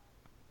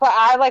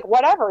I'm like,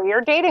 whatever,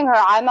 you're dating her.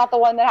 I'm not the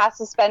one that has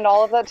to spend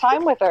all of that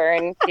time with her.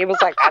 And he was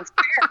like, that's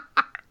fair.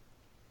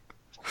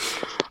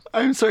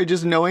 I'm sorry,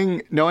 just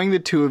knowing the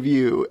two of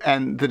you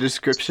and the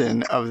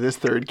description of this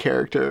third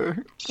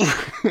character,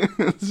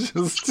 it's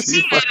just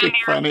too fucking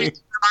funny.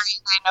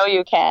 I know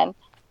you can.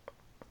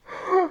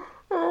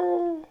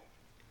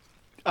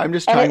 I'm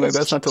just trying my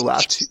best not to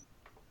laugh.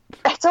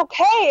 It's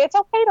okay. It's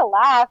okay to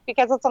laugh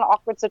because it's an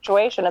awkward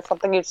situation. It's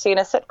something you'd see in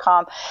a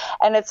sitcom.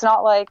 And it's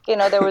not like,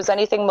 there was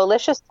anything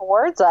malicious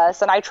towards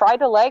us. And I tried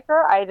to like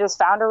her. I just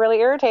found her really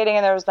irritating,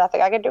 and there was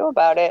nothing I could do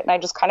about it. And I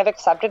just kind of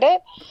accepted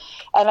it.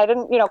 And I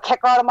didn't, kick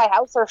her out of my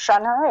house or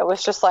shun her. It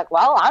was just like,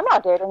 well, I'm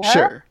not dating her.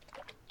 Sure.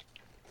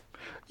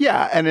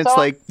 Yeah, and it's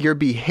like your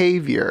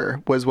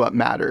behavior was what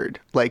mattered.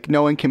 Like,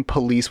 no one can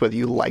police whether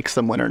you like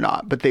someone or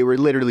not. But they were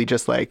literally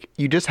just like,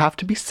 you just have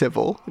to be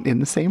civil in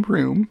the same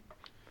room.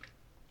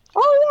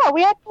 Oh, yeah,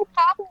 we had no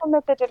problem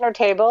at the dinner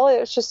table. It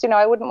was just,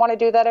 I wouldn't want to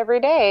do that every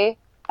day.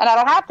 And I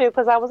don't have to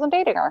because I wasn't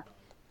dating her.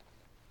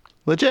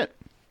 Legit.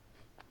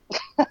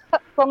 So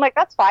I'm like,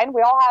 that's fine.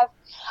 We all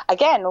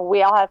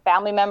have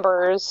family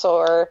members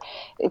or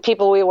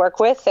people we work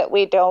with that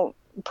we don't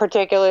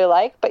particularly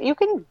like, but you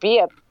can be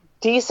a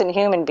decent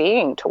human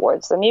being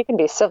towards them. You can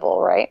be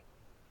civil, right?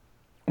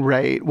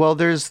 Right. Well,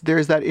 there's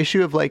that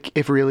issue of like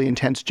if really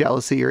intense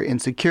jealousy or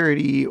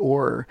insecurity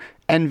or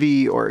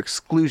envy or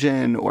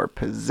exclusion or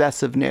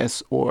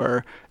possessiveness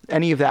or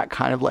any of that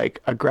kind of like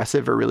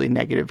aggressive or really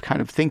negative kind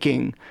of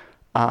thinking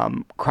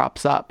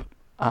crops up.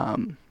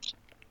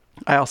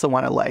 I also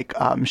want to like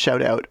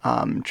shout out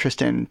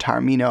Tristan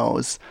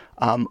Taormino's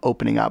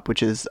Opening Up,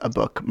 which is a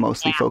book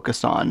mostly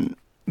focused on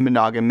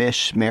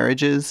monogamish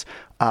marriages,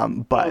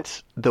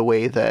 but the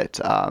way that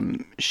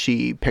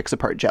she picks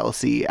apart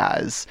jealousy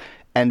as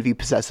envy,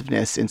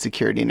 possessiveness,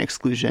 insecurity, and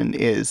exclusion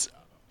is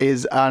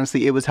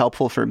honestly, it was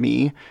helpful for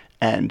me.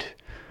 And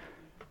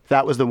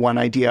that was the one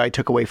idea I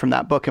took away from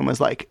that book and was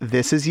like,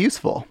 this is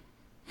useful.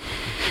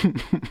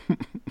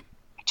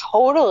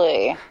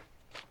 Totally.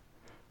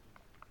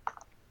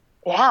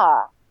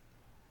 Yeah.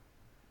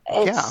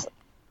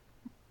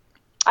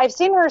 I've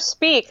seen her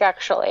speak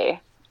actually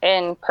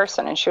in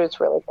person, and she was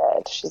really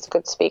good. She's a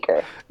good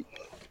speaker.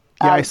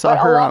 Yeah, I saw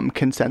her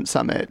Consent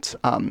Summit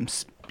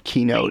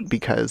keynote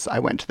because I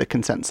went to the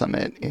Consent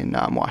Summit in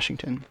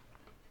Washington.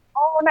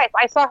 Oh, nice.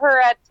 I saw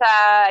her at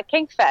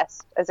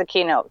KinkFest as a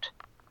keynote.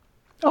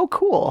 Oh,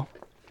 cool.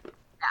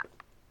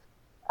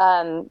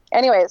 Yeah.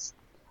 Anyways,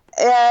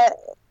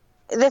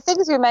 the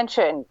things you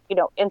mentioned,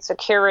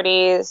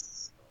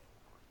 insecurities,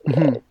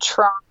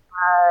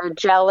 trauma,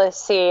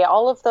 jealousy,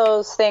 all of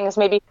those things,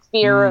 maybe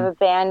fear of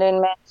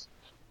abandonment.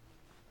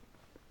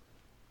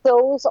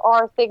 Those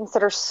are things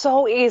that are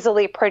so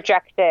easily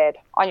projected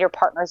on your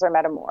partners or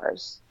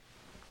metamors.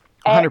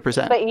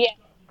 100%. But yeah,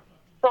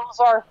 those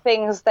are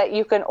things that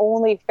you can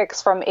only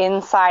fix from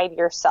inside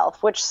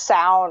yourself,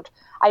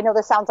 I know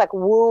this sounds like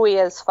wooey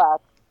as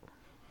fuck,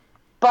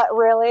 but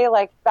really,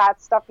 like,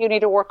 that stuff you need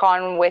to work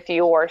on with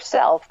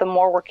yourself. The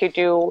more work you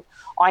do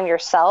on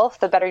yourself,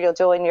 the better you'll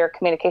do in your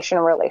communication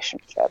and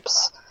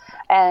relationships.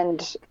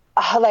 And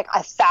like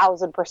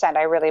 1,000%,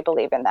 I really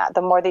believe in that.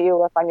 The more that you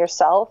work on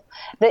yourself,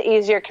 the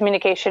easier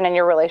communication in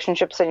your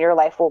relationships in your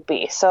life will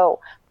be. So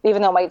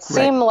even though it might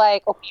seem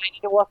like, okay, I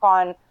need to work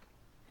on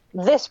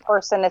this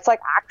person, it's like,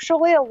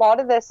 actually, a lot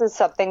of this is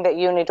something that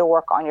you need to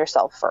work on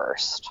yourself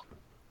first.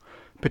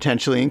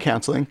 Potentially in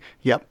counseling.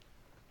 Yep.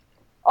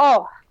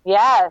 Oh,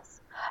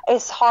 yes.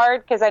 It's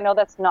hard because I know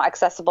that's not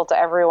accessible to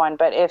everyone,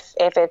 but if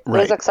it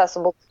is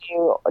accessible to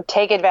you,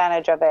 take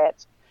advantage of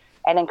it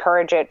and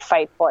encourage it,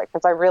 fight for it,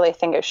 because I really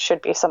think it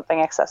should be something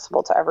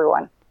accessible to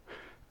everyone.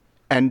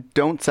 And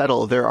don't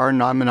settle. There are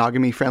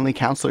non-monogamy friendly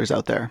counselors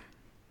out there.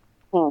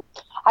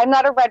 I'm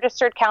not a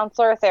registered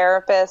counselor or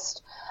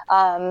therapist,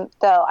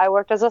 though I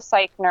worked as a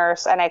psych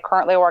nurse, and I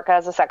currently work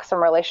as a sex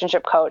and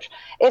relationship coach.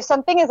 If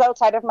something is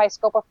outside of my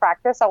scope of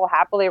practice, I will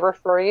happily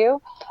refer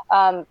you.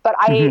 But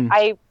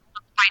I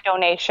my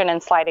donation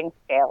and sliding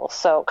scale.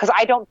 So, because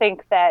I don't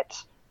think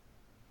that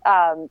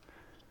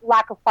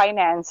lack of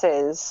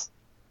finances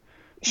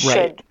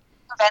should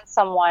prevent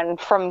someone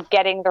from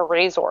getting the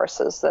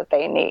resources that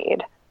they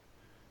need.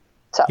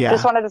 So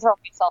just wanted to throw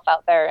myself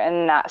out there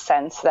in that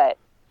sense that,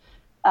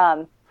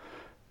 if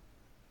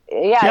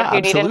you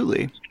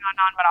absolutely. need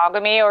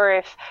non-monogamy, or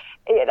if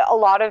a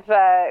lot of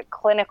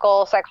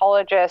clinical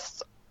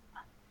psychologists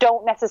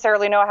don't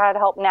necessarily know how to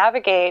help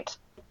navigate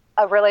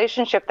a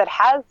relationship that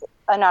has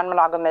a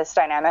non-monogamous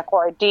dynamic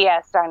or a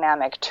DS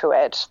dynamic to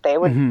it, they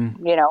would,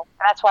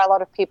 that's why a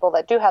lot of people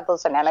that do have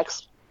those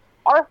dynamics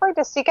are afraid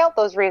to seek out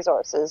those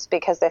resources,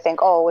 because they think,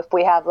 if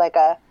we have like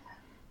a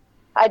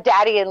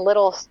daddy and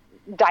little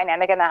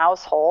dynamic in the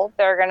household,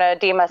 they're going to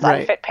deem us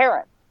unfit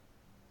parents.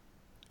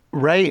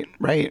 Right.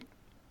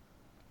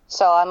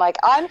 So I'm like,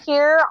 I'm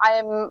here.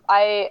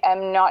 I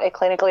am not a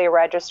clinically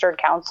registered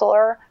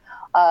counselor.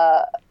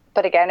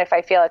 But again, if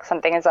I feel like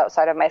something is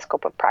outside of my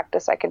scope of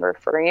practice, I can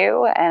refer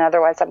you. And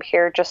otherwise, I'm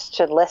here just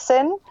to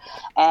listen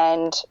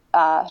and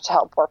to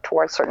help work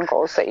towards certain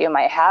goals that you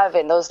might have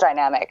in those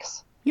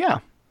dynamics. Yeah.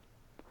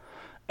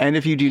 And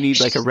if you do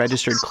need like a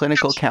registered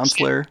clinical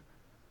counselor,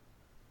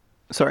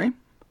 sorry?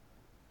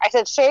 I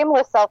said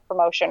shameless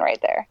self-promotion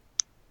right there.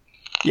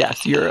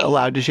 Yes, you're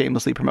allowed to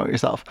shamelessly promote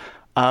yourself.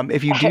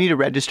 If you do need a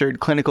registered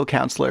clinical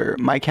counselor,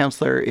 my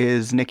counselor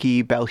is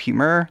Nikki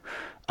Belhumeur,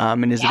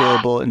 and is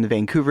available in the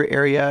Vancouver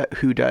area,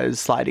 who does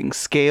sliding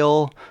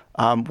scale,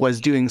 was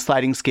doing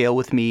sliding scale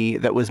with me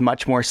that was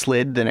much more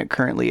slid than it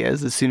currently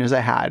is. As soon as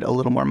I had a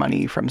little more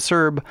money from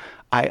CERB,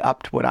 I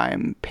upped what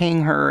I'm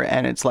paying her,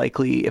 and it's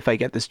likely if I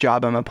get this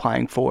job I'm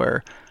applying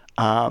for,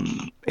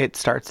 it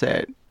starts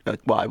at,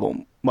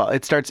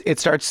 it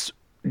starts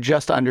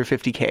just under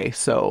 50K.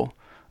 So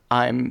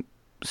I'm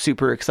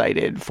super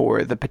excited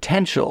for the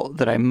potential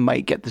that I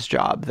might get this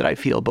job that I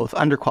feel both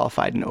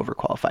underqualified and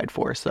overqualified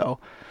for. So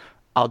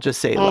I'll just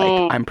say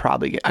I'm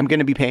going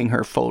to be paying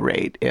her full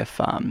rate if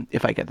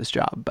I get this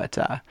job,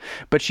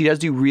 but she does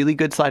do really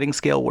good sliding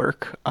scale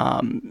work.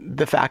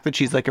 The fact that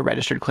she's like a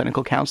registered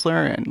clinical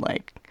counselor and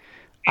like,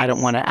 I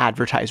don't want to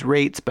advertise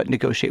rates, but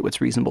negotiate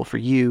what's reasonable for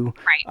you.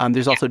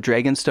 There's also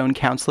Dragonstone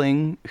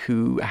Counseling,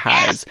 who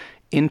has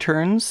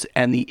interns,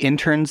 and the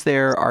interns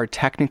there are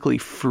technically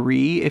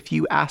free if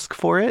you ask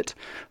for it.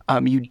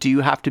 You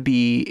do have to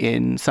be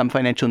in some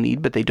financial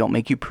need, but they don't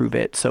make you prove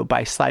it. So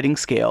by sliding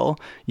scale,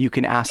 you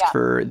can ask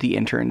for the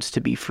interns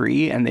to be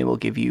free, and they will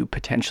give you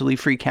potentially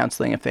free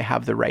counseling if they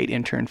have the right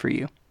intern for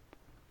you.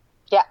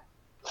 Yeah.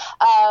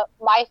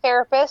 My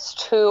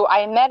therapist, who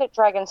I met at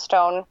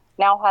Dragonstone,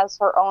 now has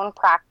her own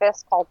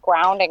practice called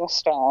Grounding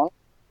Stone.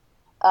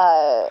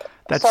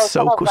 That's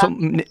so cool.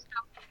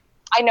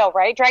 I know,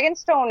 right?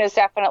 Dragonstone is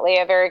definitely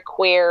a very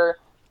queer,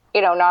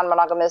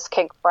 non-monogamous,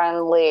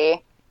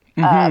 kink-friendly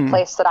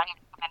place that I have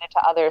recommended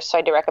to others, so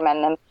I do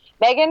recommend them.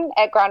 Megan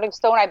at Grounding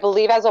Stone, I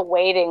believe, has a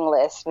waiting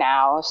list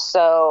now.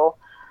 So,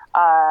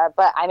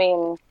 but I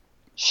mean,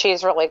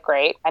 she's really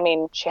great. I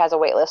mean, she has a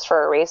wait list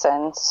for a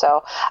reason.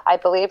 So I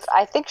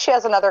think she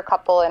has another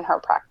couple in her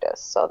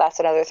practice. So that's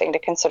another thing to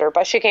consider.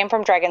 But she came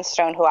from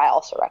Dragonstone, who I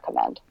also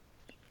recommend.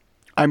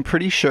 I'm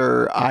pretty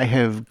sure I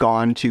have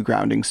gone to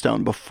Grounding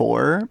Stone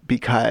before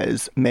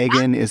because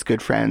Megan is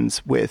good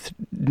friends with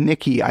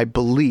Nikki, I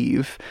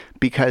believe,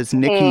 because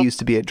Nikki used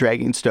to be at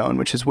Dragonstone,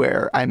 which is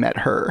where I met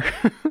her.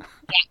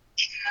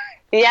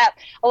 Yeah,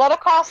 a lot of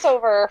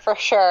crossover for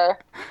sure.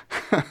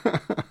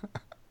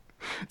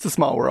 It's a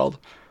small world.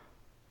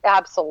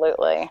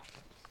 Absolutely.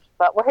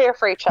 But we're here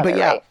for each other,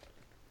 right?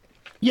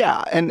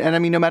 Yeah, and I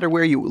mean, no matter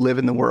where you live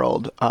in the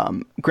world,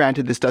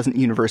 granted, this doesn't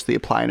universally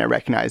apply, and I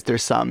recognize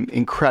there's some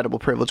incredible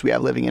privilege we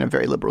have living in a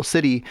very liberal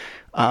city,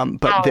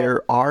 but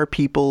there are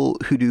people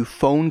who do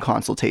phone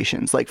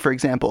consultations. Like, for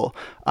example,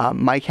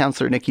 my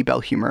counselor, Nikki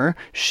Bellhumer,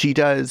 she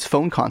does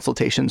phone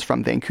consultations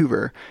from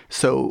Vancouver,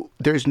 so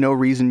there's no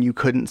reason you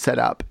couldn't set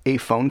up a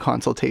phone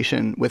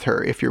consultation with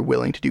her if you're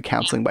willing to do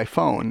counseling by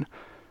phone.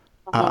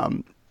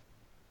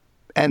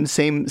 And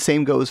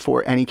same goes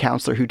for any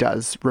counselor who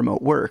does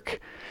remote work.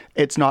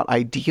 It's not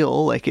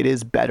ideal, like it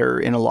is better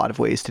in a lot of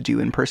ways to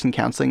do in-person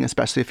counseling,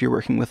 especially if you're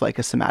working with like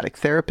a somatic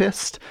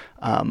therapist.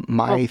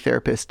 My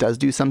therapist does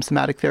do some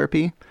somatic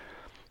therapy.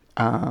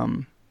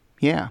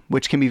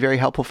 Which can be very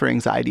helpful for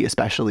anxiety,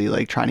 especially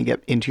like trying to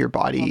get into your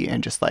body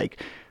and just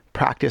like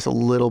practice a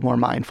little more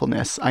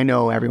mindfulness. I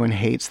know everyone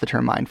hates the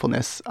term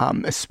mindfulness,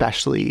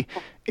 especially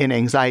in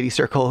anxiety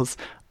circles.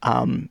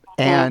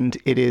 And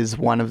it is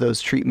one of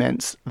those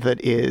treatments that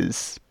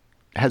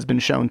has been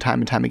shown time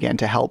and time again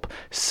to help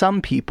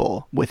some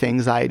people with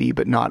anxiety,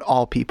 but not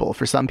all people.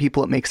 For some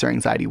people, it makes their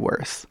anxiety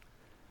worse.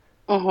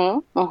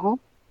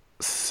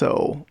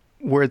 So,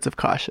 words of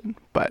caution.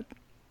 But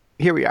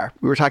here we are.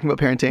 We were talking about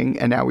parenting,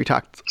 and now we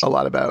talked a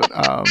lot about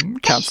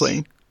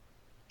counseling.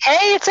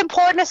 Hey, it's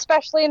important,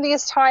 especially in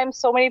these times.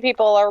 So many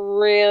people are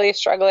really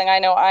struggling. I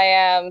know I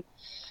am.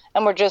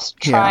 And we're just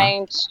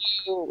trying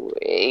to,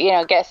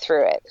 get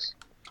through it.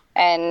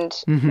 And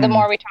the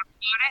more we talk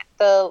about it,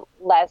 the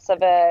less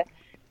of a,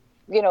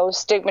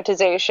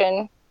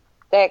 stigmatization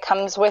that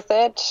comes with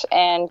it,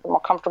 and the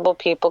more comfortable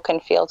people can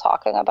feel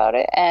talking about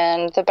it,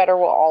 and the better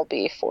we'll all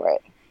be for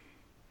it.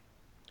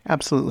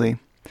 Absolutely.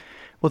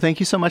 Well, thank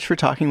you so much for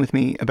talking with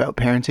me about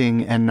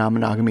parenting and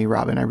non-monogamy,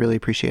 Robin. I really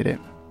appreciate it.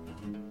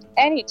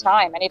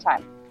 Anytime.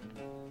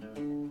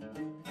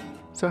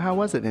 So how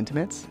was it,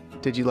 Intimates?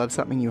 Did you love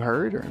something you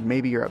heard, or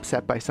maybe you're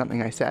upset by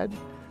something I said?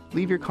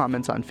 Leave your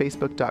comments on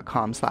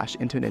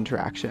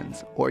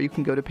facebook.com/intimateinteractions, or you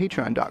can go to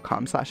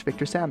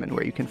patreon.com/VictorSalmon,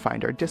 where you can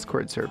find our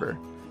Discord server.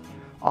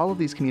 All of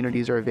these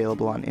communities are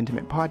available on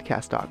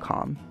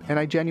intimatepodcast.com, and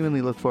I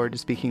genuinely look forward to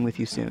speaking with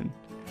you soon.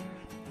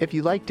 If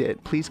you liked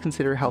it, please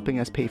consider helping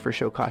us pay for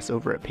show costs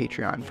over at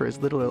Patreon for as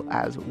little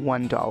as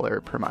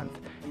 $1 per month.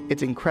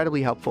 It's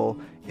incredibly helpful.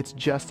 It's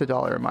just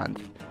 $1 a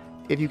month.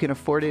 If you can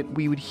afford it,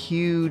 we would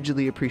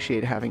hugely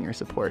appreciate having your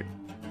support.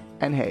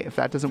 And hey, if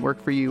that doesn't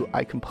work for you,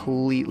 I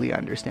completely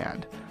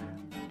understand.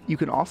 You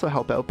can also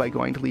help out by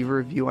going to leave a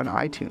review on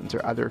iTunes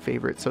or other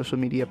favorite social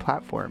media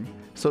platform.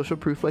 Social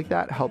proof like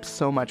that helps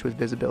so much with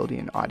visibility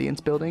and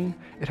audience building.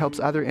 It helps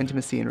other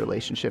intimacy and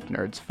relationship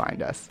nerds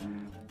find us.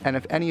 And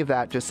if any of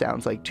that just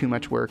sounds like too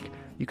much work,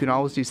 you can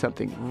always do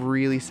something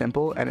really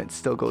simple and it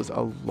still goes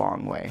a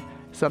long way.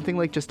 Something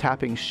like just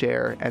tapping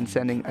share and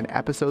sending an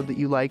episode that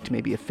you liked,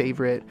 maybe a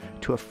favorite,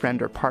 to a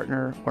friend or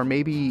partner, or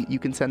maybe you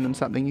can send them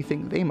something you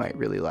think they might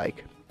really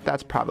like.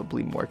 That's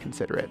probably more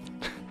considerate.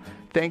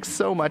 Thanks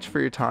so much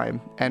for your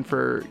time and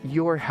for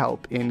your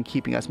help in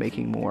keeping us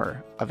making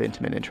more of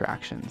Intimate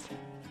Interactions.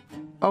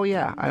 Oh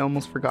yeah, I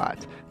almost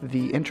forgot.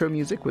 The intro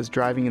music was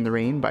Driving in the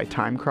Rain by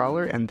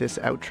Timecrawler, and this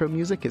outro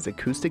music is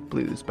Acoustic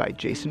Blues by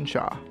Jason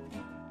Shaw.